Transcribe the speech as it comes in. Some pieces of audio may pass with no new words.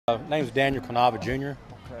Name's Daniel Canava Jr.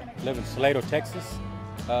 Okay. Live in Salado, Texas.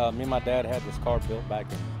 Me and my dad had this car built back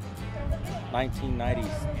in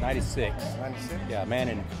 1996. 96? Yeah, a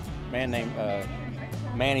man named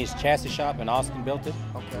Manny's Chassis Shop in Austin built it.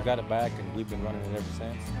 Okay. We got it back and we've been running it ever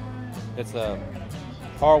since. It's a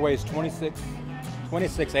car weighs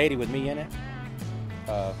 2680 with me in it.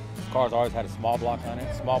 The car's always had a small block on it.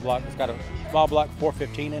 It's got a small block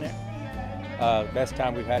 415 in it. Best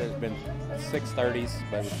time we've had it has been 630s,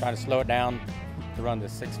 but we're trying to slow it down to run the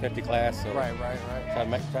 650 class. So Right.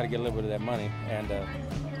 try to get a little bit of that money, and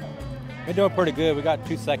we're doing pretty good. We got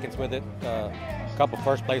 2 seconds with it, a couple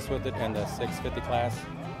first place with it in the 650 class,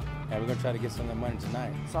 and we're gonna try to get some of the money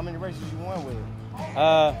tonight. So how many races you won with it?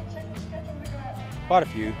 Quite a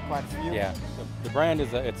few. Quite a few? Yeah. The brand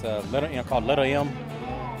is it's a little, called Little M,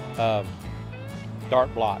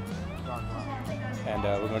 dark block. And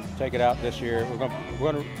we're going to take it out this year. We're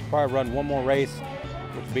going to probably run one more race,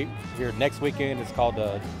 which will be here next weekend. It's called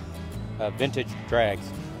Vintage Drags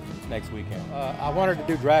next weekend. I wanted to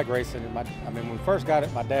do drag racing. When we first got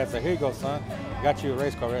it, my dad said, "Here you go, son. Got you a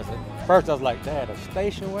race car." First, I was like, "Dad, a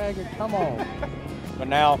station wagon? Come on!" But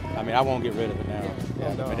now, I won't get rid of it now.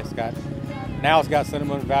 Yeah, now it's got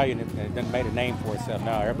sentimental value, and it done made a name for itself.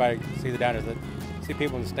 Now everybody sees it down there. See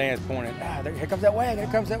people in the stands pointing, "Here comes that wagon!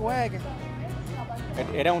 Here comes that wagon!"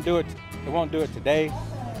 It won't do it today,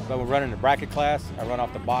 but we're running the bracket class. I run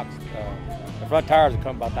off the box. The front tires will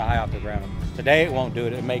come about that high off the ground. Today it won't do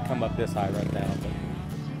it. It may come up this high right now, but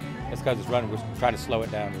it's because it's running. We're trying to slow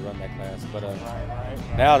it down to run that class. But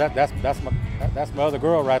now that's my other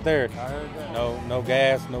girl right there. I heard that. No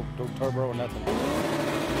gas, no turbo, or nothing.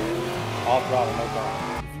 All throttle, no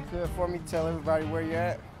car. If you could for me, tell everybody where you're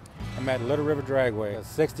at. I'm at Little River Dragway,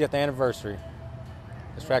 60th anniversary.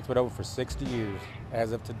 This track's been over for 60 years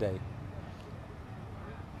as of today.